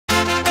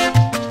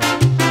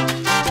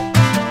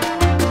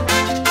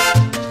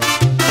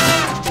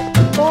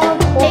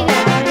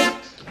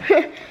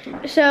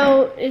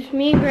so it's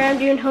me and Graham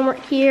doing homework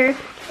here.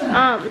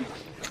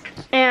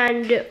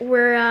 And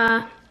we're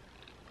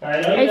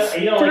it's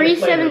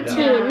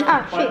 3:17.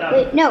 Oh shoot,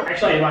 wait, no.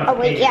 Oh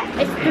wait, yeah.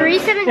 It's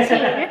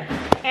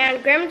 3:17,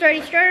 and Graham's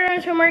already started on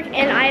his homework,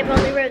 and I've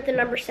only wrote the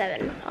number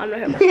 7 on my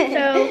homework.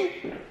 So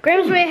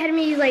Graham's way ahead of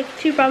me, like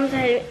 2 problems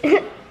ahead of me.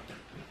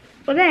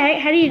 What the heck?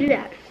 How do you do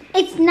that?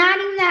 It's not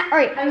even that. All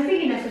right. I was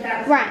thinking that's what that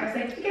was. Right. I was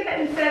like, you get that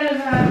instead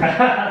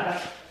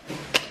of.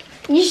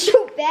 You're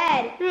so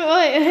bad.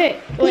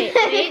 Wait,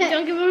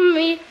 don't give up on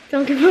me.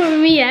 Don't give up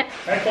on me yet.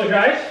 Alright, close your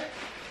eyes.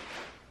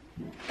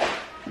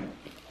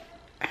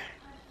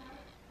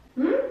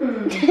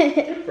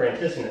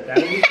 Different, isn't it? That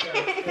would be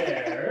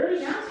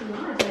downstairs.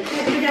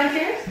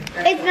 Downstairs?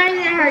 It's not even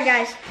that hard,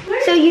 guys.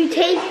 So you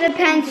take the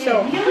pencil.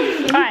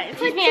 Alright,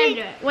 teach me how to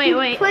do it.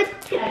 Wait. Put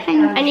the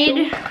pencil. I need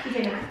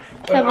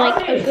to have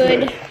like a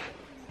good.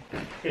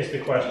 Here's the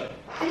question.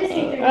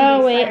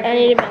 Oh wait, I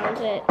need to balance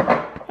it.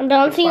 I'm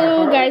balancing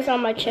you guys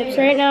on my chips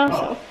right now,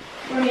 so.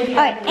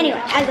 Alright,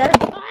 anyway, I got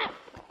it.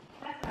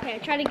 Okay, I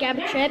tried to grab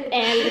a chip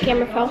and the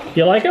camera fell.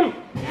 You like them?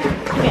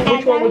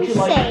 As I was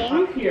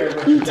saying,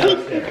 you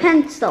take the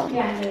pencil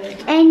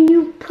and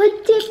you put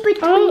it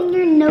between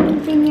your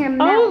nose and your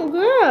mouth. Oh,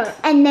 good.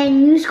 And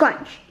then you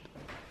scrunch.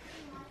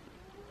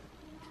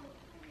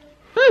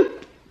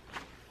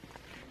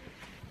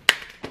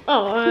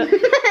 Oh,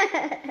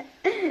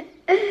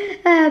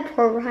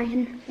 Poor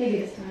Ryan. Maybe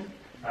this time.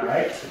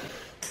 Alright.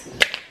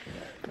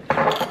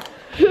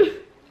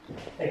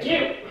 Thank you.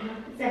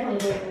 It's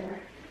definitely way better.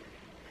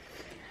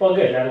 Well,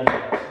 good. Now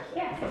that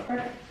Yeah, it's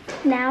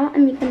perfect. Now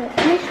I'm gonna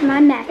finish my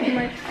math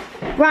homework.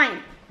 Ryan,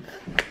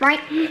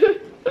 alright.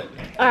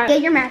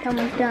 get your math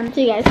homework done.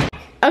 See you guys.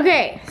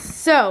 Okay,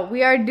 so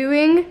we are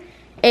doing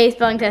a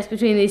spelling test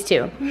between these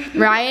two,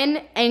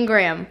 Ryan and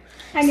Graham.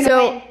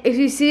 So if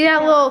you see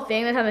that little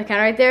thing that's on the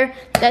counter right there,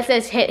 that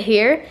says hit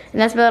here,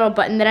 and that's my little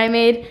button that I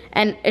made,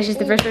 and it's just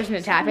the first person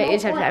to tap it. You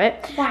just have to tap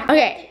it.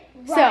 Okay,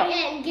 so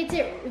Ryan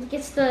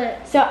gets the.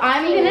 So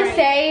I'm gonna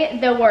say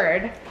the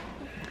word,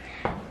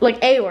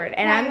 like a word,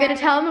 and I'm gonna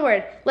tell him the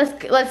word.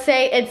 Let's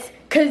say it's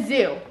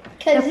kazoo.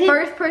 The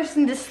first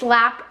person to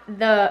slap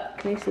the.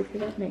 Can you see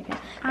through that? No, you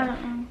can't. I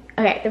don't know.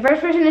 Okay, the first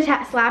person to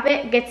slap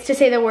it gets to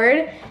say the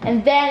word,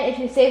 and then if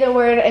you say the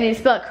word and you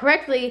spell it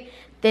correctly,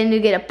 then you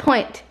get a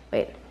point.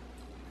 Wait,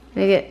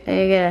 you get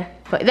a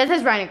point. That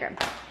says Ryan and Graham.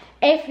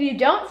 If you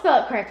don't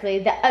spell it correctly,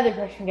 the other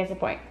person gets a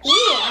point. Ooh,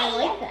 I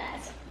like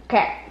that.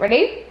 Okay,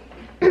 ready?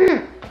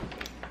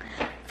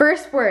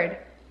 First word,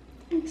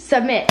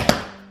 submit.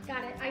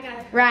 Got it. I got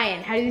it.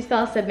 Ryan, how do you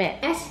spell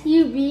submit?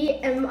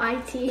 SUBMIT.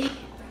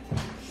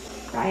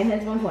 Ryan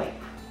has 1 point.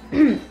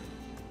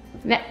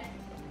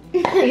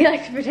 He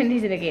likes to pretend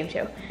he's in a game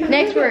show.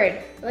 Next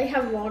word, Like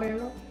have water in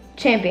it.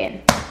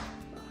 champion.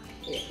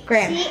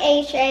 Graham.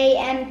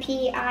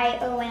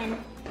 CHAMPION.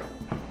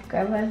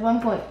 Graham has 1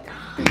 point.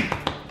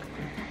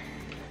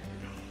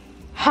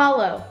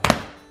 Hollow.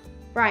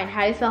 Ryan,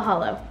 how do you spell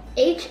hollow?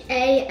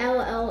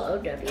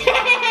 HALLOW.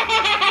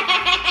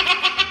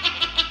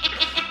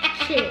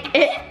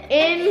 Shit.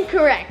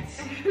 Incorrect.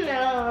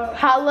 No.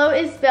 Hollow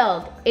is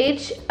spelled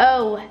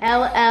HOLLOW.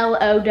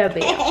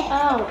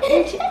 Oh,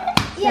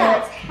 yeah,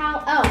 it's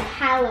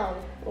hallow.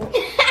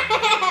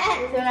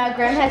 So now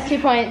Graham has 2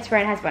 points,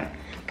 Ryan has 1.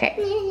 Okay.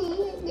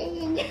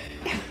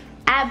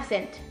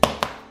 Absent.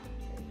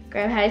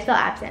 Graham, how do you spell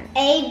absent?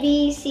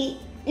 ABC.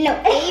 No,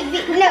 AB.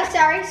 No,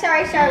 sorry.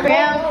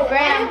 Graham.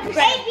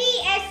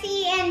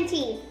 ABSENT.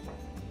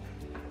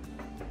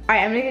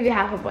 Alright, I'm gonna give you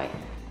half a point.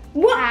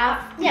 What?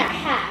 Half. Yeah,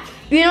 half.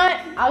 You know what?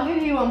 I'll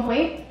give you 1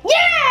 point.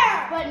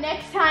 Yeah! But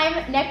next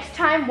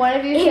time one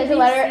of you says a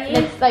letter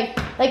that's like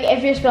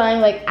if you're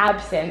spelling like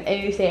absent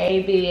and you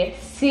say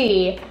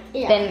ABC,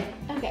 then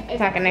Okay. it's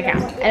not gonna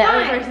count. And the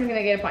other person's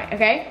gonna get a point,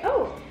 okay?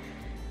 Oh.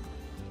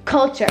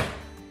 Culture.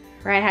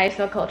 Ryan, how do you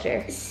spell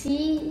culture?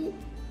 C.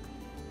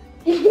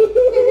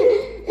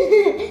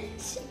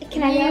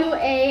 Can I go?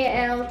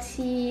 UALT.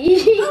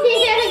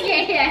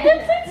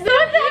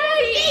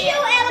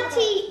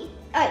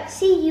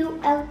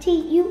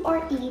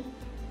 CULTURE.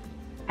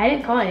 I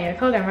didn't call any, I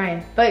called him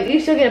Ryan. But you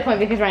still get a point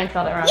because Ryan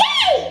spelled it wrong.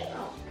 Yay!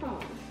 Oh, come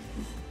on.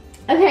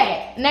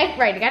 Okay, next,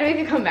 right, you gotta make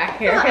a comeback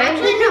here, No, okay?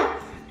 actually, no.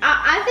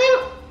 I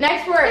think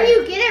Next word. if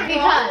you get it wrong,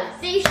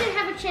 Because. they should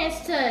have a chance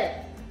to.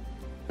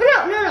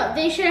 No.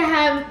 They should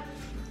have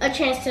a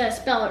chance to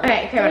spell it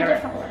right. Okay, whatever.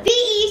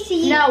 BEC.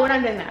 No, we're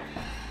not doing that.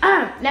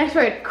 Next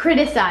word,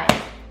 criticize.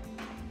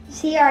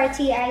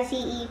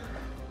 CRTIZE.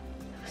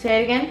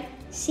 Say it again.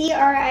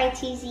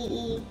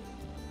 CRITZE.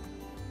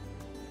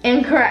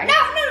 Incorrect. No.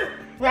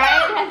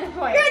 Ryan has a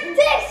point.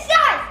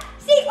 Criticize.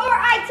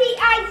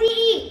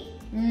 CRITIZE.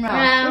 No.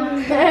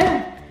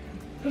 Okay.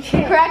 The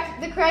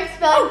correct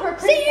spelling for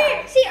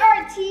criticize.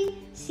 CRITIZE.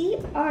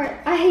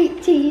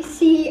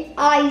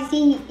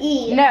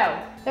 No.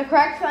 The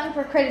correct spelling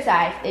for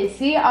criticize is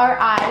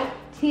CRITICIZE.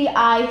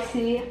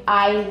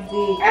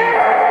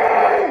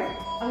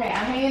 Okay,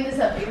 I'm hanging this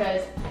up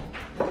because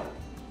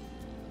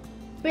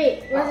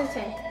Wait, what does it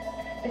say?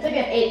 It's like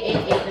an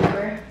 888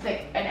 number. It's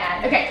like an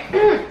ad. Okay.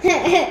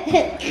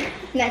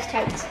 Nice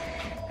tights.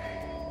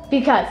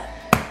 Because.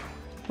 I'm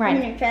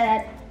Right. gonna try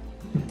that.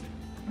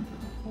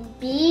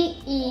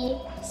 BECAUSE.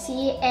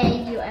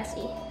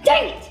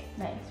 Dang it!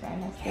 Nice.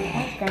 Ryan has 3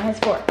 points. Graham has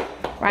 4.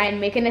 Ryan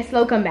making a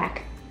slow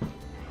comeback.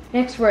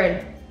 Next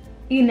word.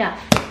 Enough.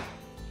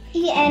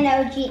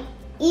 ENOUGH.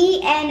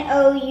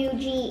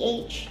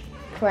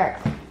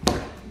 Correct.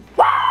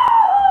 Woo!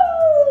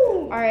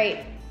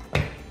 Alright.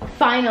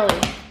 Finally.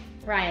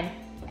 Ryan.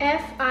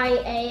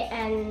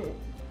 FIAN.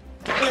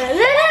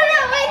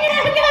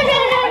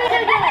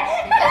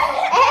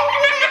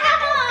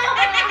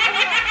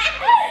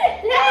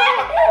 No.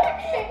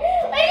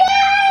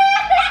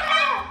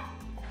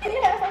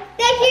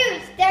 Thank you.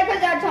 That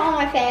goes out to all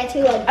my fans who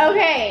love me.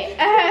 Okay.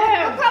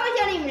 Or probably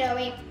don't even know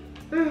me.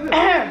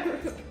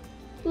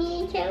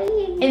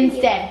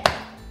 Instead.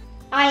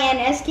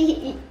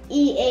 INSTEAD.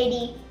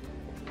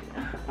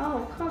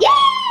 Oh, come on.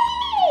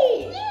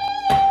 Yay!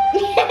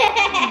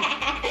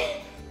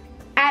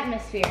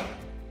 Atmosphere.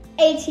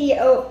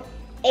 ATOMN.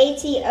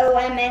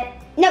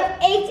 No,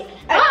 AT.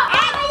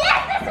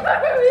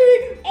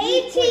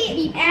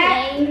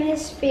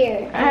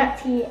 Atmosphere.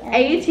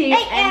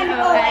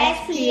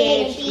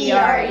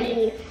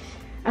 ATMOSTHERE.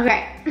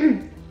 Okay.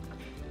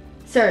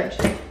 Surge.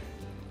 SERGE.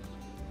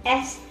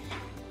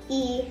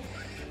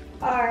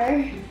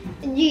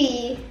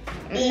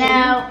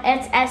 No,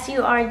 it's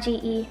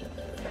SURGE.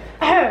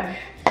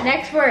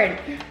 Next word.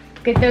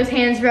 Get those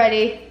hands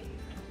ready.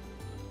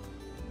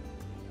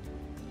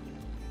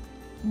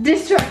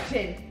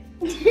 Destruction.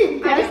 I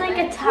was like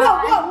a Whoa,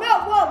 whoa, no,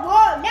 whoa,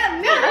 whoa, no,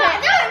 me,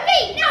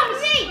 no,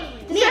 me.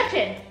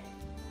 Destruction.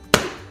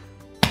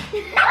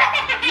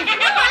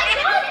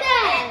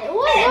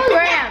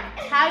 Graham,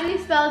 how do you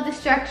spell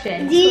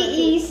destruction?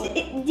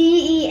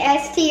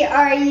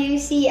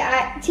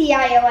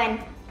 DESTRUCTION.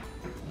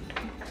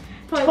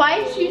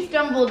 Twice you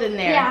stumbled in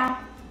there. Yeah.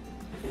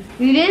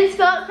 You didn't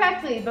spell it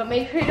correctly, but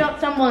make sure you don't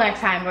stumble next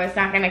time or it's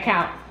not gonna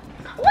count.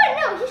 What?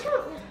 No, he's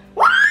not.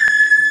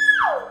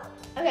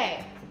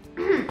 Okay.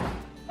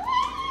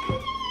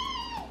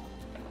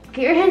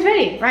 Get your hands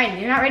ready. Ryan,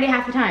 you're not ready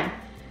half the time.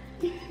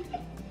 He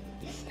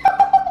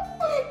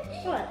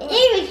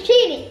was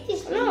cheating.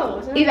 No.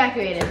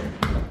 Evacuated.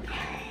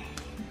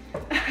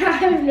 I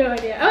have no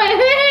idea. Oh, wait,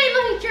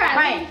 let me try.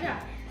 Ryan,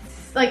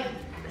 like,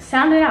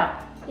 sound it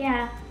out.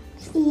 Yeah.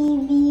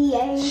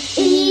 EVA.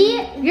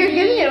 You're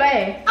giving it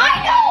away.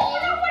 I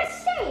know what to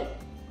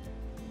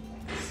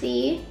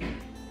say.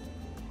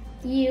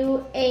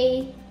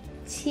 CUATED.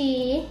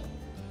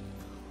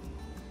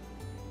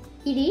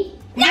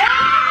 Yeah!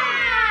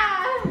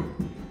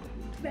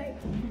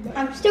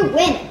 I'm still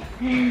winning.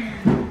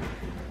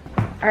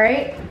 All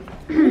right.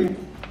 This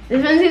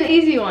one's an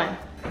easy one.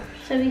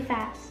 So be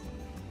fast.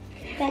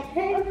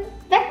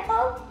 Back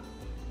off.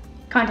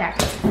 Contact.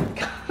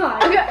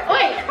 God. Okay,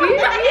 wait. You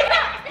can't.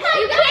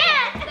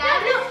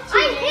 I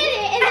hit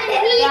it and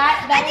then he. I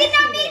did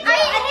not mean to. I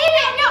hit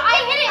it. No, I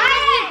hit it.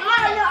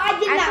 I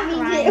did not mean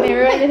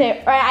to.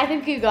 Right, I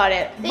think you got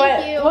it.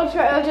 Thank you. We'll do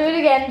it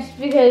again just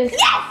because.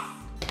 Yes!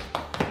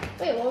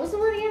 Wait, what was the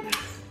word again?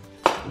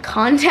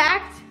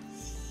 Contact?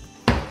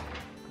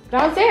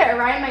 Don't say it or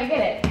Ryan might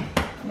get it.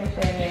 Make sure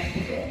I get it.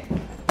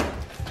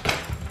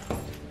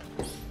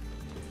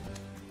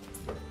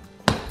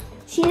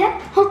 See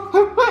that? Oh!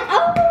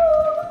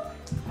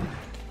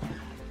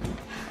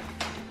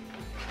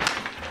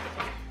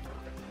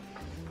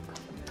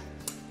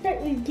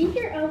 Get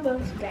your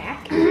elbows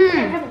back.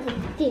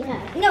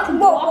 No,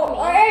 whoa,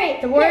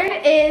 alright. The word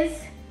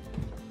is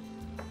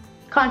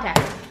contact.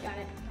 Got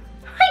it.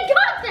 I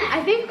got that.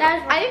 I think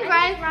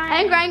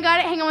Ryan got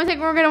it. Hang on 1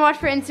 second. We're gonna watch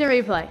for instant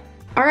replay.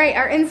 All right,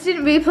 our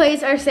instant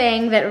replays are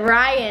saying that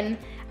Ryan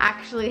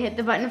actually hit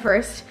the button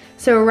first.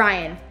 So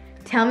Ryan,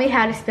 tell me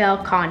how to spell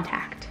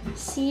contact.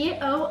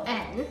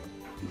 CONTACT.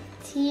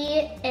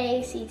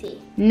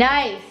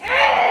 Nice.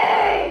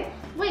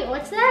 Wait,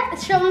 what's that?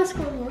 Show me the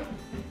scoreboard.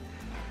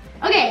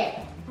 Okay,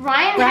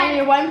 Ryan Ryan, had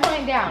you're 1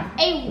 point down.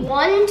 a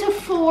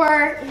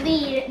 1-4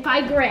 lead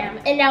by Graham,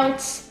 and now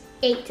it's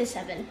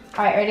 8-7.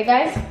 All right, ready,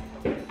 guys?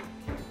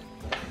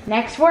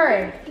 Next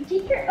word.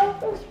 Get your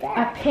elbows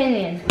back.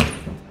 Opinion.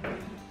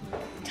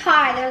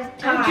 Tie, there's a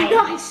tie. You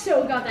know, I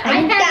so got that. I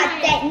had got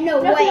mine. that.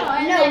 No way. No,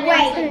 No and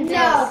way. then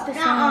No. this.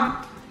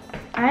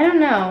 I don't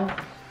know.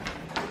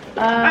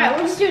 All right,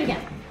 we'll just do it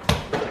again.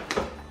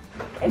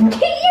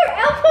 Get your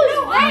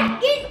elbows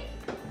back.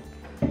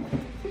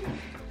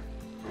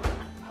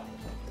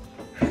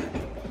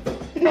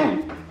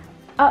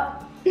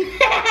 Up.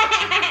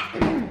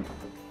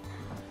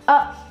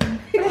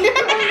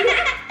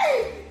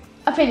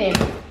 Opinion.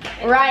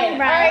 Ryan.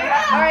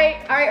 All right,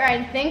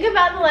 Ryan. Think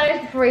about the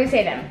letters before you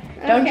say them.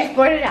 Don't just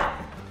blurt it out.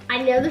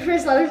 I know the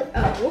first letter is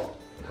O.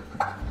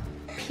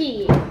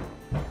 P.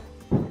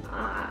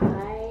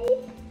 I.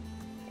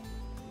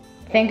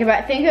 Think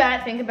about it.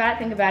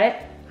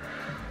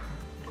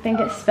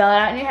 Spell it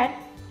out in your head.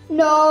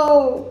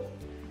 No.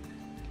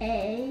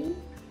 A.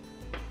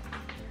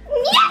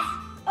 Yes.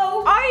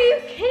 Oh. Are you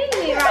kidding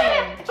me,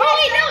 Ryan? Wait, no.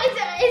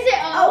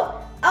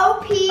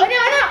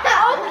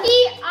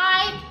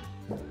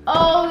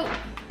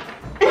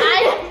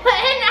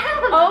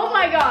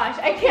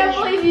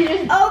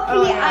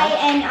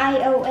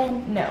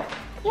 Opinion. No.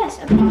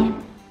 Yes,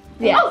 opinion.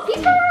 Yes. Oh, these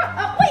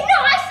are. Wait, no,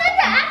 I said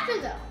that after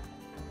though.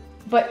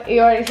 But you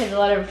already said the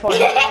letter before.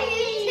 Okay.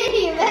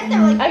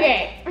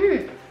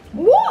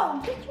 Whoa!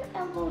 Get your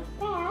elbows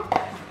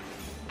back.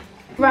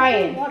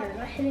 Ryan, Water,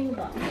 not hitting the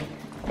ball.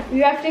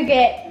 you have to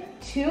get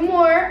 2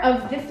 more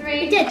of the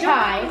 3 to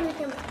tie. You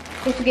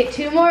have to get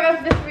 2 more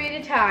of the 3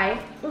 to tie,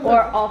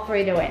 or all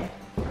 3 to win.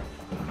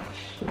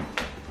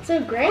 So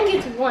Graham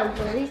gets 1,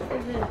 so at least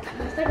it's not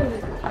gonna be.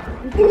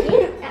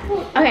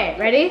 Okay,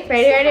 ready?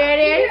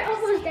 Ready? Your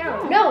elbows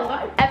down.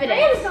 No,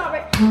 Evidence. Graham's not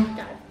right.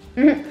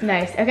 Done.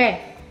 Nice.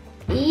 Okay.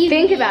 E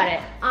Think about it.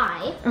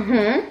 I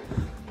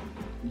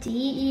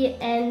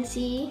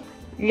D-E-N-C.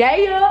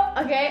 Yeah.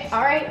 Okay.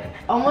 All right.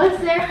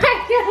 Almost there.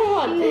 Get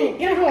one.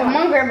 Get one. Come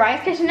on, Graham.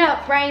 Brian's catching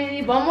up. Brian, you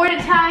need 1 more to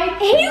tie.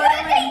 He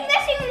was like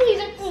messing with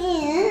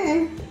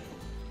these.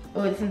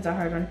 Oh, this one's a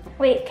hard one.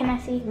 Wait, can I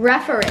see?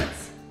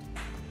 Reference.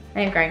 I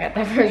think Graham got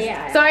that first.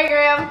 Yeah. Sorry,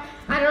 Graham.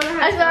 I don't know how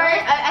to I'm spell sorry.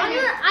 it.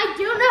 I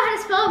don't know how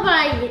to spell it, but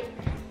I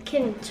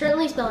can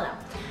certainly spell it out.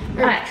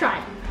 Or Alright.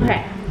 try.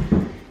 Okay.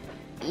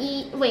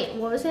 Wait,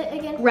 what was it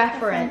again?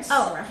 Reference.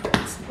 Oh,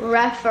 reference.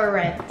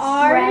 Reference.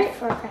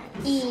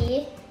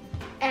 R-E-F-I.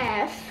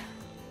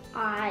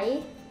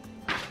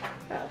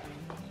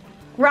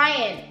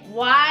 Ryan,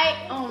 why?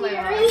 Oh my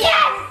god.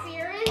 Yes!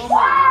 Serious? Oh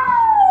my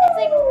It's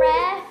like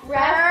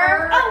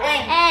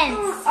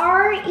Reference.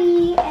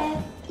 R-E-F-E-R.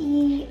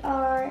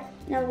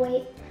 No,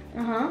 wait.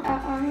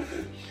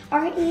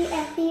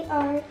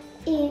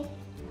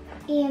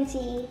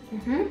 R-E-F-E-R-E-N-C-E.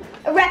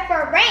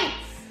 Reference.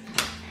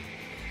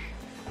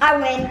 I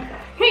win.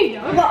 Here you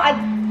go. Well, I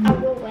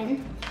will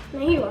win. No,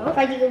 you won't. If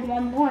I do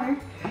 1 more.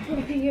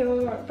 If you get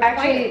one more. But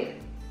Actually,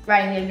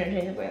 Ryan, you have no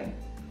chance of winning.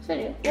 so I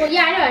do. Well,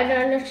 yeah, I know. I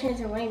don't have no chance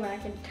of winning, but I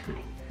can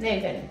tie. No, you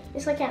didn't.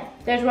 Yes, I can.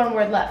 There's 1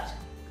 word left.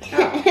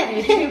 You're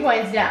 2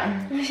 points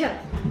down. Shut up.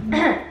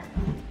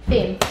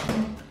 Theme.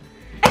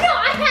 I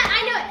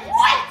know it.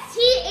 What?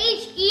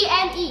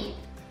 T-H-E-N-E.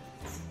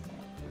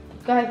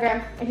 Go ahead,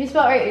 Graham. If you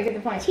spell it right, you get the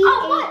point. VQ926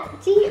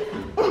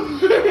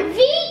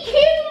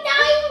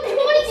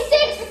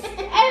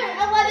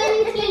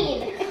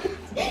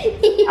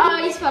 Oh,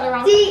 you spelled it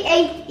wrong.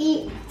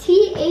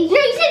 T-H-E-T-H. No,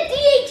 you said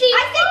D-H-E. I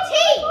said T.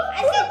 I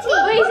said T.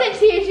 Well, you said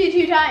THC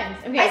 2 times.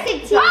 Okay. I said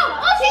T. Oh,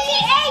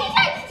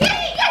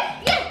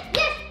 T-H. Yes.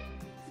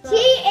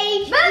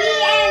 T-H-E-N-E.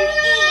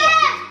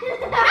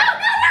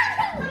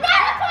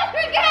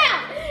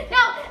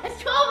 No, it's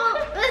 12.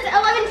 That's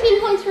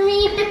 11 points for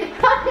me. Thank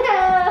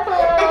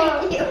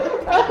you.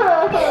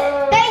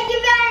 Thank you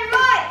very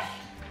much.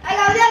 I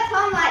got that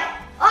from my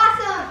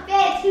awesome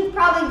fans who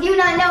probably do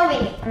not know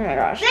me. Oh my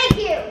gosh. Thank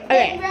you.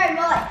 Thank you very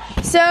much.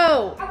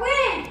 So, I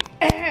win.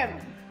 You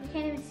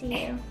can't even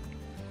see you.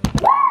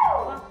 Woo!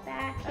 Walk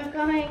back. Keep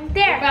going.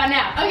 there. About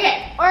now.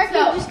 Okay. Or if you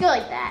just go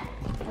like that.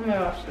 Oh my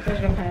gosh.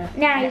 There's no kind of.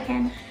 Now you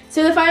can.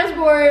 So the final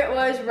score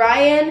was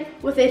Ryan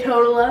with a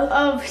total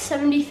of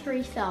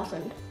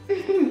 73,000.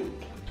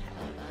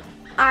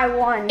 I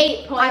won.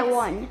 8 points. I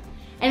won.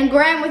 And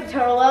Graham with a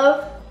total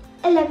of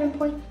 11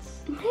 points.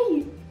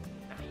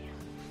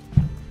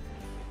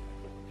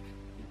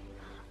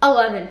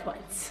 11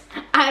 points.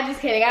 I'm just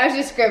kidding. I was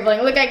just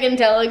scribbling. Look, I can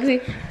tell. Look, see.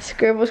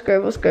 Scribble.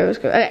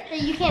 Okay.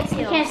 You can't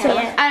see it. Can't see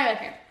it. I don't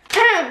care.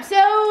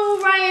 So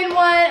Graham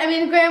won.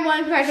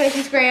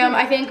 Congratulations, Graham.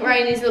 I think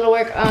Ryan needs a little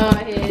work on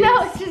his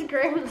No, it's just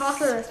Graham's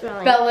also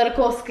spelling.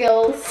 political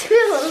skills.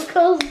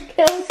 Political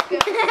skills. So,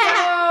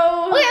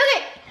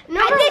 Okay.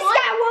 Number This one,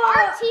 guy won.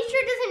 our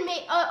teacher doesn't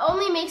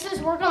only makes us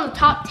work on the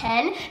top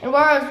 10, and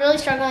where I was really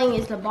struggling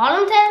is the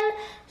bottom 10.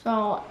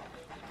 So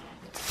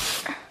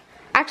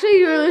actually,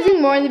 you were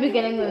losing more in the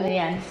beginning than the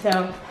end. So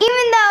Even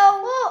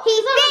though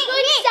he's I'm a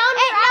good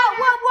sounder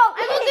outer. whoa.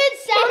 I'm a good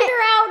sounder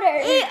outer.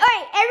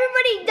 Alright,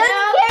 everybody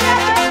doesn't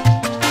care.